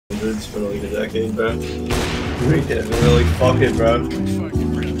hundreds for like a decade, bro. Freaking really fucking, bro.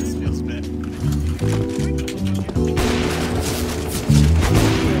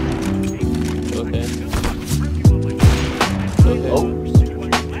 Okay. Oh.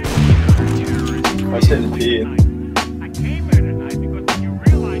 I was hitting P.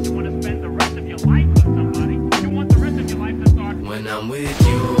 When I'm with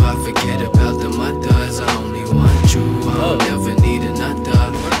you, I forget about the mothers. I only want you, I don't never need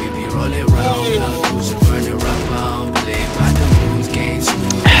another. We be rolling round, cruising, burning up, I don't play by the rules, game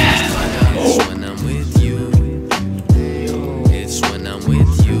smooth as butter. It's when I'm with you, it's when I'm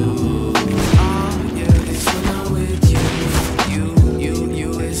with you. Oh yeah, it's when I'm with you.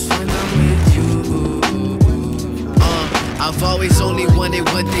 It's when I'm with you. I've always only wanted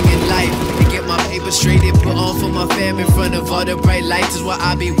one thing in life, to get my paper straight and put on for my fam in front of all the bright lights. Is why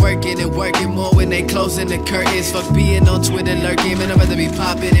I be working and working more when they closing the curtains. Fuck being on Twitter lurking, man, I'd rather be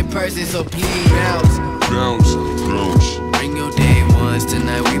popping in person. So please bounce. Bring your day ones,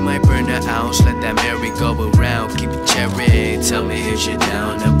 tonight we might burn an ounce. Let that merry go around, keep it cherry. Tell me if you're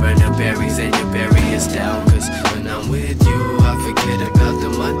down to burn the berries and your berry is down. Cause when I'm with you, I forget about the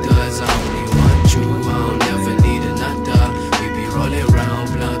mothers. I only want you, I don't never need another. We be rolling round,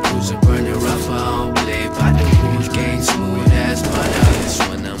 blunt cruising, burning rough. I don't play by the rules, game smooth as butter. It's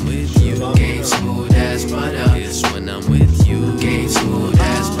when I'm with you, game smooth as butter. It's when I'm with you, game smooth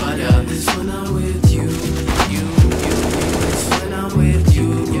as butter. It's when I'm with you, it's when I'm with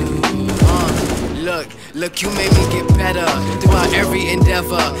you. Look, you made me get better throughout every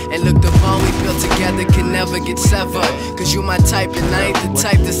endeavor. And look, the bond we built together can never get severed. Cause you my type and I ain't the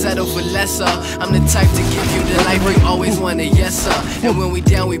type to settle for lesser. I'm the type to give you the life you always wanted, yes sir. And when we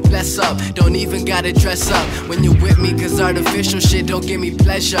down, we bless up. Don't even gotta dress up when you're with me, cause artificial shit don't give me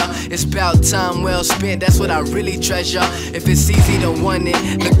pleasure. It's about time well spent, that's what I really treasure. If it's easy to want it,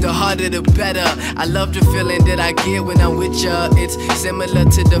 look, the harder the better. I love the feeling that I get when I'm with ya. It's similar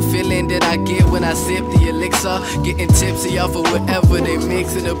to the feeling that I get when I sip the elixir, getting tipsy off of whatever they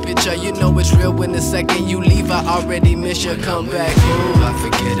mix in a picture. You know it's real when the second you leave, I already miss your comeback. Ooh, I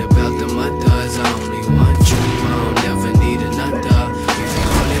forget about the mothers. I only want you, I don't never need another. We be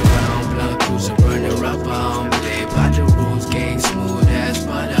rolling round, blunt cruising, burning rubber. I don't play by the rules, game smooth as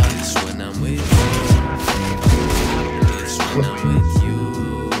butter. It's when I'm with you, it's when I'm with you.